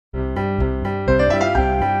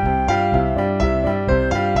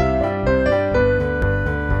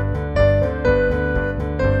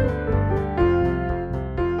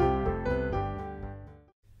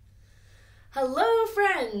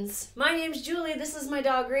name's Julie, this is my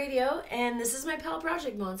dog Radio, and this is my pal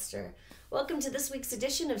Project Monster. Welcome to this week's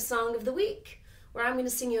edition of Song of the Week, where I'm going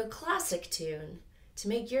to sing you a classic tune to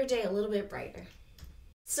make your day a little bit brighter.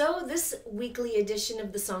 So this weekly edition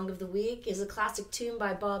of the Song of the Week is a classic tune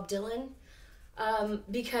by Bob Dylan,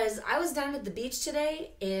 because I was down at the beach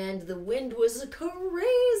today and the wind was crazy.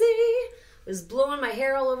 It was blowing my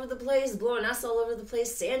hair all over the place, blowing us all over the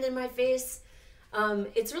place, sand in my face.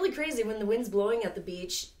 It's really crazy when the wind's blowing at the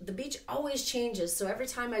beach. The beach always changes, so every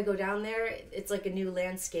time I go down there, it's like a new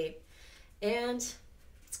landscape. And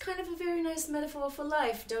it's kind of a very nice metaphor for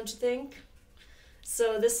life, don't you think?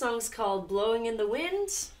 So this song's called Blowing in the Wind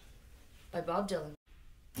by Bob Dylan.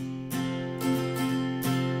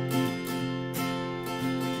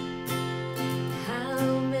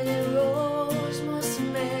 How many roads must a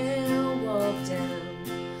man walk down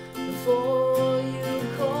before you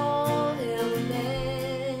call him a man?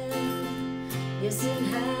 Yes, and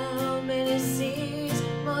how many seas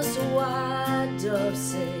must a white dove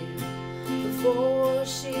sail before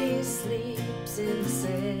she sleeps in the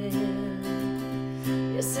sand?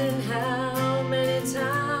 Yes, and how many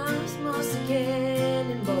times must the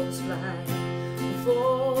cannonballs fly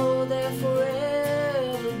before they're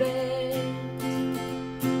forever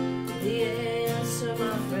banned? The answer,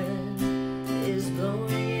 my friend, is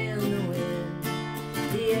blowing in the wind.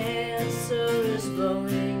 The answer is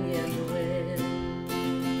blowing in the wind.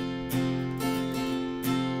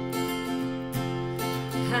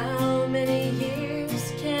 How many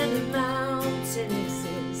years can a mountain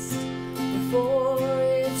exist before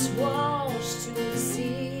it's washed to the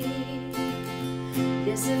sea?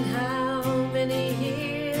 Yes, and how many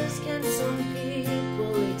years can some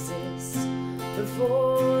people exist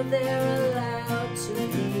before they're allowed to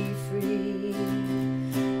be free?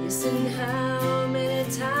 Yes, and how many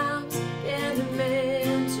times can a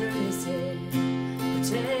man turn his head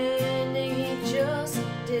pretending he just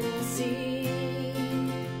didn't see?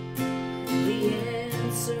 The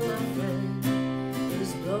answer, my friend,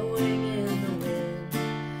 is blowing in the wind.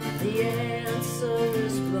 The answer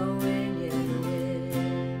is blowing in the wind.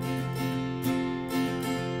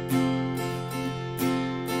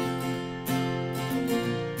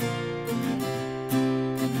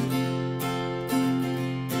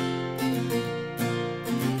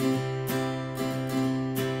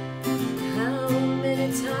 How many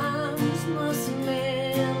times must a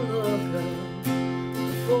man look up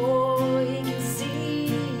before he can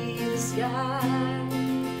see the sky?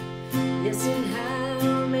 Yes, and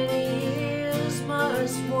how many years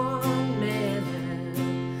must one man have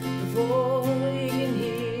before he can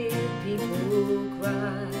hear people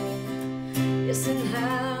cry? Yes, and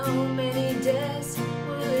how many deaths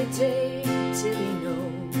will it take till he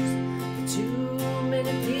knows that too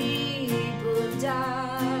many people have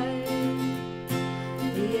died?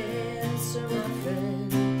 The answer, my friend,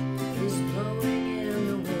 is blowing in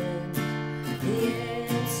the wind. The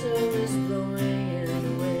answer is blowing in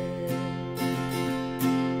the wind.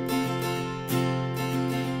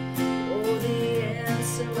 Oh, the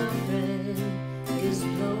answer, my friend, is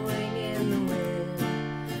blowing in the wind.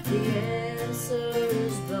 The answer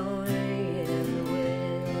is blowing in the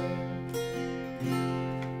wind.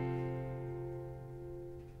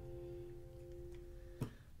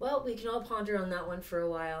 Well, we can all ponder on that one for a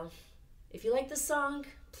while. If you like this song,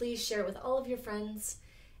 please share it with all of your friends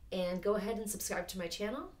and go ahead and subscribe to my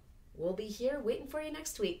channel. We'll be here waiting for you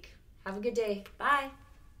next week. Have a good day. Bye.